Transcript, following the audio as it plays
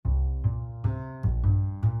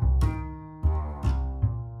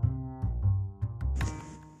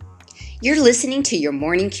You're listening to Your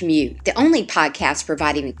Morning Commute, the only podcast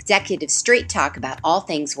providing executives straight talk about all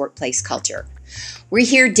things workplace culture. We're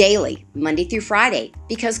here daily, Monday through Friday,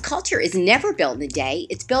 because culture is never built in a day,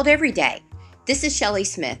 it's built every day. This is Shelley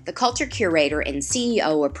Smith, the culture curator and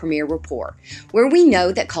CEO of Premier Rapport, where we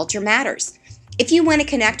know that culture matters. If you want to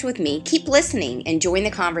connect with me, keep listening and join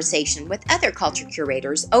the conversation with other culture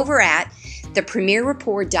curators over at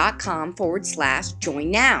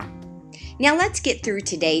thepremierrapport.com/join now. Now let's get through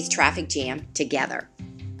today's traffic jam together.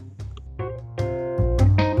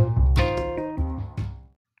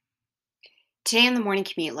 Today on the morning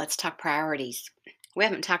commute, let's talk priorities. We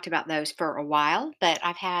haven't talked about those for a while, but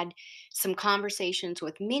I've had some conversations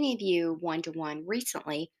with many of you one-to-one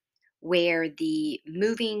recently where the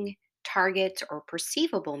moving targets or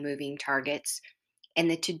perceivable moving targets and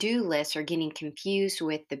the to-do lists are getting confused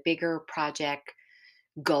with the bigger project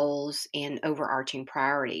goals and overarching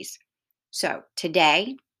priorities. So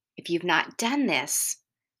today, if you've not done this,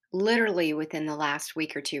 literally within the last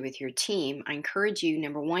week or two with your team, I encourage you,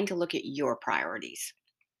 number one, to look at your priorities.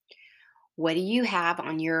 What do you have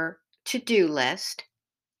on your to-do list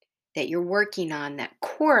that you're working on that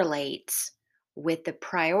correlates with the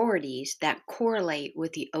priorities that correlate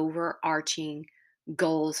with the overarching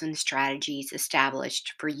goals and strategies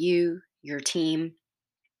established for you, your team,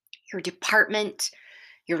 your department,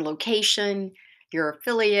 your location, your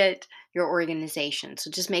affiliate, your organization.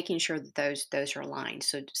 So just making sure that those are aligned.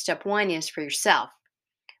 So step one is for yourself.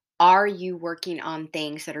 Are you working on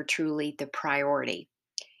things that are truly the priority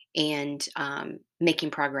and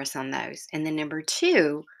making progress on those? And then number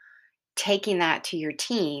two, taking that to your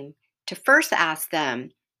team to first ask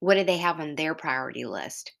them, what do they have on their priority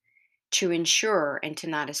list to ensure and to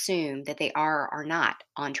not assume that they are or not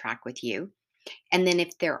on track with you. And then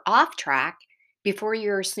if they're off track, before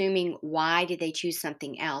you're assuming why did they choose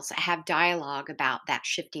something else, have dialogue about that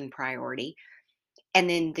shifting priority. And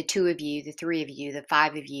then the two of you, the three of you, the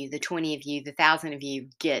five of you, the 20 of you, the 1,000 of you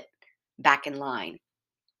get back in line.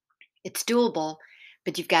 It's doable,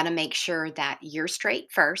 but you've got to make sure that you're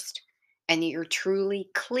straight first and that you're truly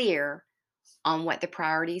clear on what the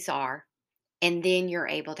priorities are. And then you're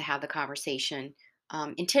able to have the conversation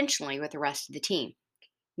intentionally with the rest of the team.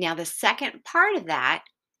 Now, the second part of that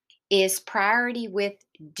is priority with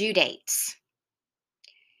due dates.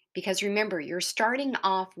 Because remember, you're starting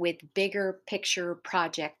off with bigger picture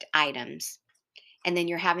project items, and then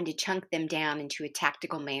you're having to chunk them down into a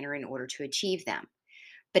tactical manner in order to achieve them.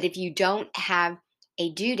 But if you don't have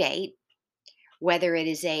a due date, whether it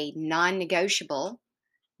is a non-negotiable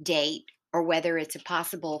date or whether it's a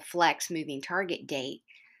possible flex moving target date,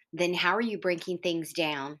 then how are you breaking things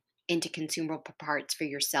down into consumable parts for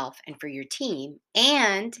yourself and for your team?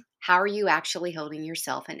 And how are you actually holding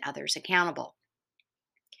yourself and others accountable?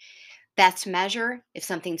 Best measure, if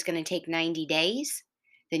something's going to take 90 days,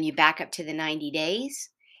 then you back up to the 90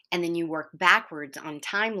 days and then you work backwards on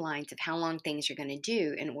timelines of how long things are going to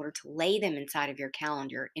do in order to lay them inside of your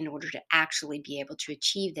calendar in order to actually be able to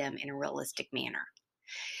achieve them in a realistic manner.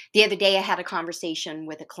 The other day, I had a conversation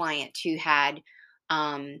with a client who had,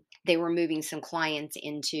 they were moving some clients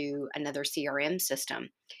into another CRM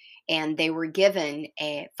system, and they were given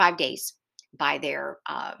 5 days by their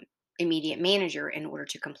immediate manager in order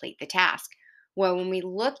to complete the task. Well, when we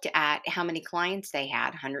looked at how many clients they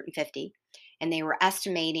had, 150, and they were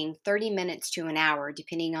estimating 30 minutes to an hour,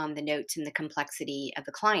 depending on the notes and the complexity of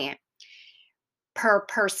the client, per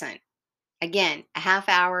person. Again, a half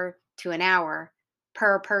hour to an hour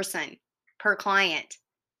per person, per client,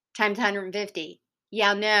 times 150.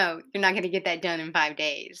 Yeah, no, you're not going to get that done in 5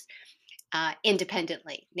 days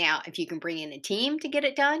independently. Now, if you can bring in a team to get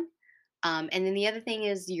it done, and then the other thing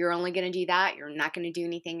is you're only going to do that. You're not going to do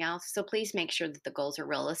anything else. So please make sure that the goals are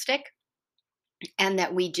realistic and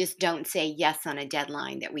that we just don't say yes on a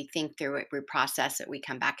deadline, that we think through it, we process it, we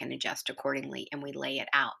come back and adjust accordingly, and we lay it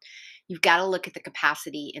out. You've got to look at the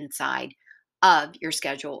capacity inside of your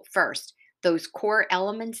schedule first. Those core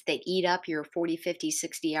elements that eat up your 40, 50,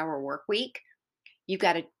 60-hour work week, you've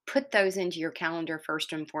got to put those into your calendar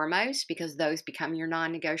first and foremost because those become your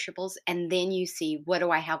non-negotiables. And then you see, what do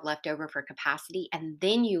I have left over for capacity? And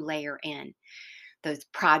then you layer in those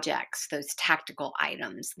projects, those tactical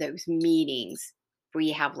items, those meetings where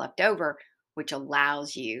you have left over, which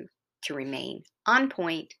allows you to remain on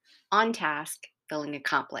point, on task, feeling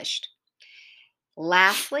accomplished.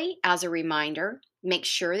 Lastly, as a reminder, make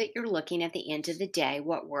sure that you're looking at the end of the day,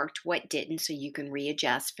 what worked, what didn't, so you can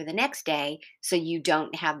readjust for the next day so you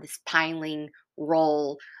don't have this piling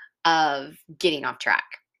roll of getting off track.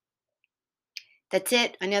 That's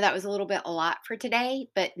it. I know that was a lot for today,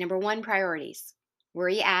 but number one, priorities. Where are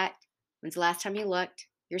you at? When's the last time you looked?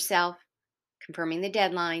 Yourself, confirming the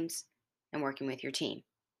deadlines, and working with your team.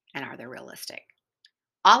 And are they realistic?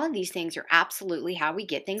 All of these things are absolutely how we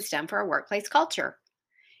get things done for our workplace culture.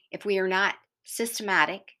 If we are not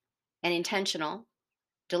systematic and intentional,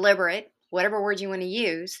 deliberate, whatever word you want to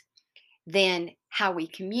use, then how we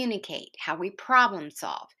communicate, how we problem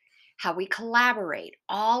solve, how we collaborate,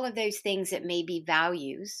 all of those things that may be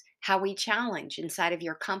values, how we challenge inside of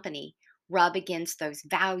your company rub against those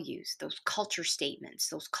values, those culture statements,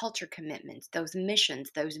 those culture commitments, those missions,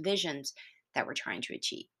 those visions that we're trying to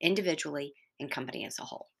achieve individually and company as a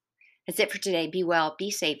whole. That's it for today. Be well,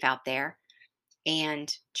 be safe out there,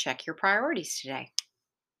 and check your priorities today.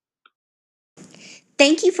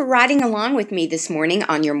 Thank you for riding along with me this morning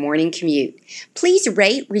on your morning commute. Please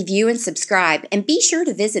rate, review, and subscribe, and be sure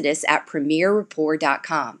to visit us at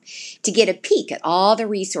premierrapport.com to get a peek at all the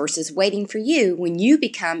resources waiting for you when you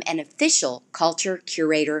become an official Culture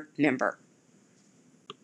Curator member.